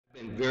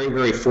been very,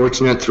 very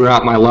fortunate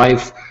throughout my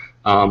life.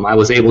 I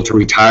was able to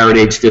retire at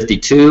age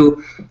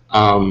 52.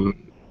 I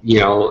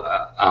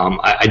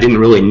didn't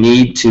really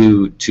need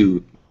to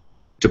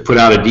put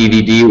out a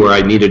DVD where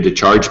I needed to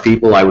charge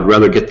people. I would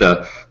rather get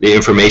the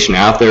information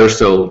out there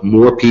so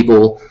more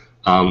people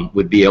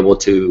would be able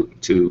to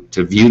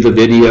view the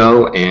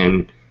video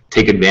and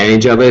take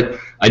advantage of it.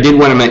 I did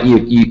want to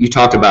you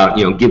talked about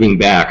giving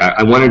back.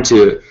 I wanted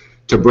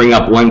to bring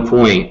up one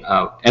point.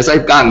 As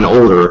I've gotten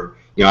older,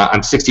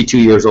 I'm 62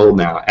 years old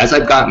now. As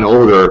I've gotten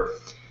older,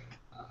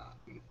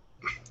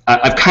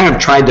 I've kind of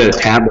tried to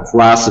have the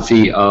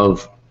philosophy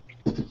of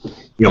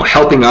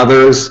helping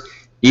others,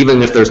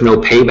 even if there's no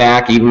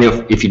payback, even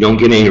if you don't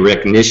get any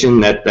recognition.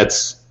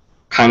 That's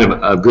kind of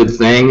a good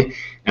thing.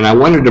 And I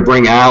wanted to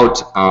bring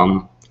out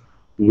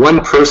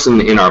one person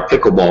in our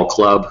pickleball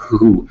club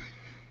who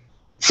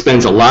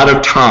spends a lot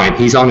of time.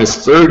 He's on his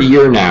third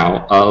year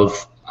now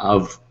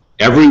of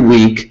every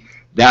week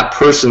that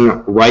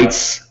person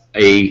writes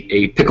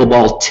a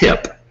pickleball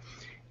tip,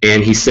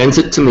 and he sends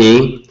it to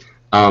me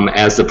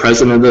as the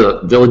president of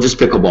the Villages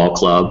Pickleball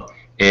Club.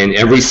 And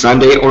every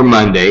Sunday or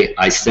Monday,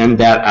 I send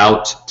that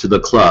out to the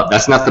club.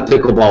 That's not the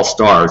Pickleball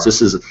Stars.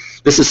 This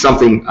is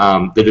something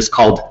that is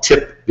called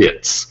Tip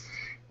Bits,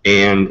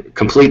 and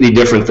completely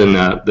different than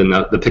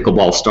the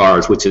Pickleball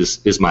Stars, which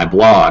is my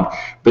blog.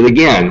 But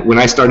again, when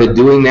I started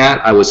doing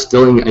that, I was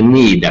filling a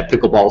need. That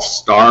Pickleball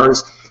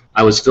Stars,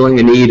 I was filling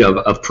a need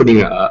of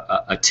putting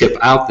a tip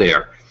out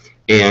there.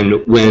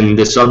 And when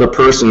this other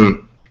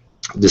person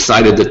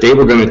decided that they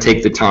were going to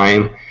take the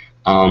time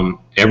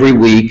every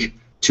week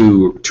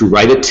to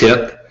write a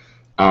tip,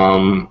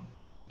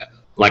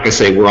 like I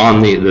say, we're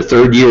on the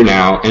third year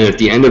now, and at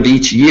the end of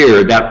each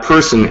year, that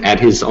person at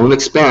his own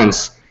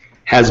expense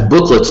has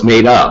booklets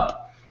made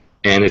up,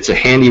 and it's a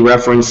handy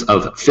reference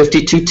of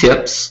 52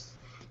 tips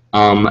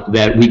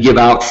that we give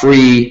out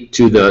free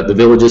to the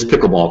Villages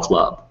Pickleball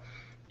Club.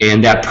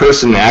 And that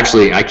person,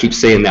 actually, I keep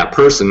saying that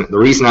person, the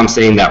reason I'm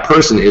saying that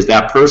person is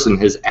that person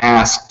has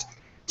asked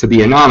to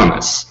be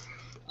anonymous.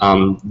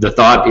 The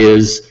thought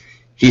is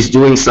he's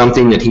doing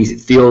something that he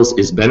feels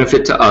is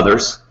benefit to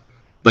others,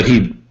 but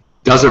he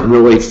doesn't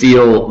really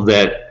feel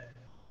that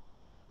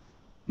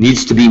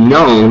needs to be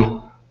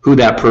known who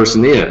that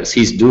person is.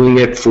 He's doing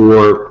it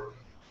for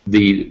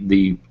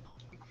the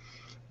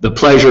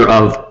pleasure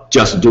of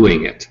just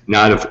doing it,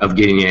 not of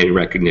getting any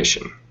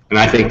recognition. And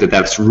I think that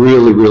that's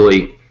really,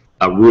 really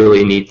a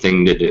really neat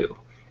thing to do.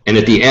 And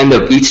at the end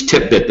of each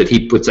tip that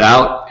he puts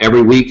out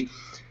every week,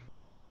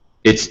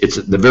 it's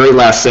the very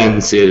last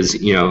sentence is,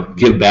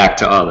 give back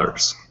to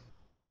others.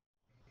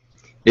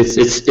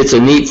 It's a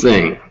neat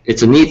thing.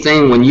 It's a neat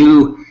thing when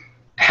you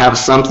have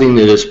something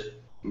that is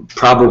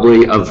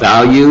probably of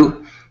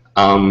value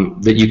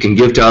that you can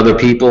give to other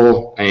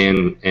people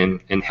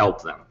and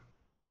help them.